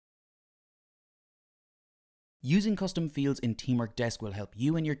Using custom fields in Teamwork Desk will help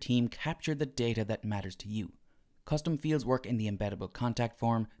you and your team capture the data that matters to you. Custom fields work in the embeddable contact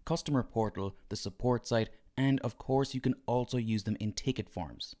form, customer portal, the support site, and of course you can also use them in ticket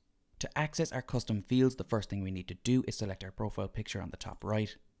forms. To access our custom fields, the first thing we need to do is select our profile picture on the top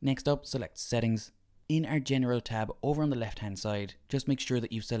right. Next up, select Settings. In our General tab over on the left hand side, just make sure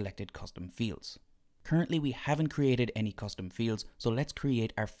that you've selected Custom Fields. Currently we haven't created any custom fields, so let's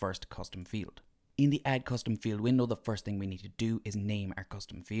create our first custom field. In the Add Custom Field window, the first thing we need to do is name our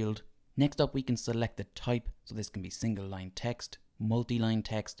custom field. Next up, we can select the type, so this can be single line text, multi-line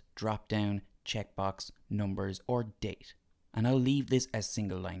text, drop down, checkbox, numbers, or date. And I'll leave this as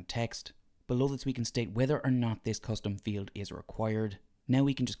single line text. Below this we can state whether or not this custom field is required. Now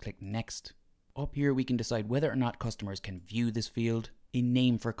we can just click Next. Up here we can decide whether or not customers can view this field. In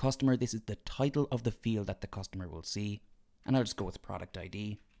Name for Customer, this is the title of the field that the customer will see. And I'll just go with Product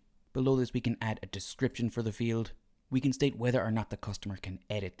ID. Below this we can add a description for the field. We can state whether or not the customer can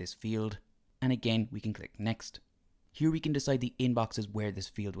edit this field. And again, we can click Next. Here we can decide the inboxes where this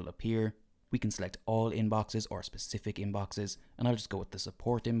field will appear. We can select all inboxes or specific inboxes, and I'll just go with the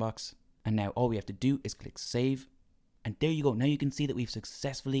support inbox. And now all we have to do is click Save. And there you go. Now you can see that we've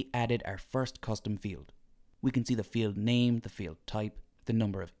successfully added our first custom field. We can see the field name, the field type, the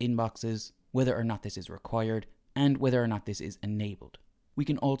number of inboxes, whether or not this is required, and whether or not this is enabled. We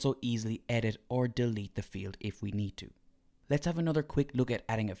can also easily edit or delete the field if we need to. Let's have another quick look at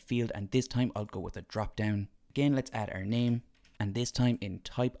adding a field, and this time I'll go with a drop down. Again, let's add our name, and this time in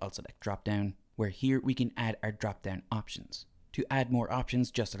type I'll select drop down, where here we can add our drop down options. To add more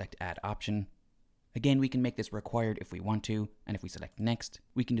options, just select add option. Again, we can make this required if we want to, and if we select next,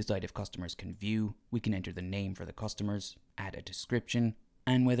 we can decide if customers can view, we can enter the name for the customers, add a description,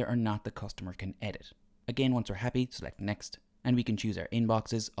 and whether or not the customer can edit. Again, once we're happy, select next, and we can choose our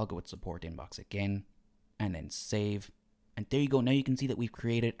inboxes. I'll go with support inbox again, and then save. And there you go. Now you can see that we've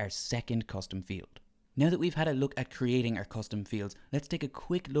created our second custom field. Now that we've had a look at creating our custom fields, let's take a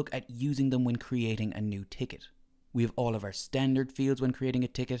quick look at using them when creating a new ticket. We have all of our standard fields when creating a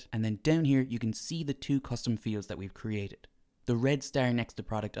ticket, and then down here you can see the two custom fields that we've created. The red star next to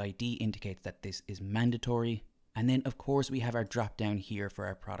product ID indicates that this is mandatory, and then of course we have our drop down here for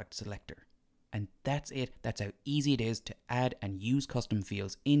our product selector. And that's it. That's how easy it is to add and use custom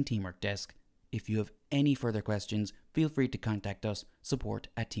fields in Teamwork Desk. If you have any further questions, feel free to contact us,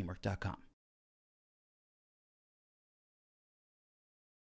 support@teamwork.com.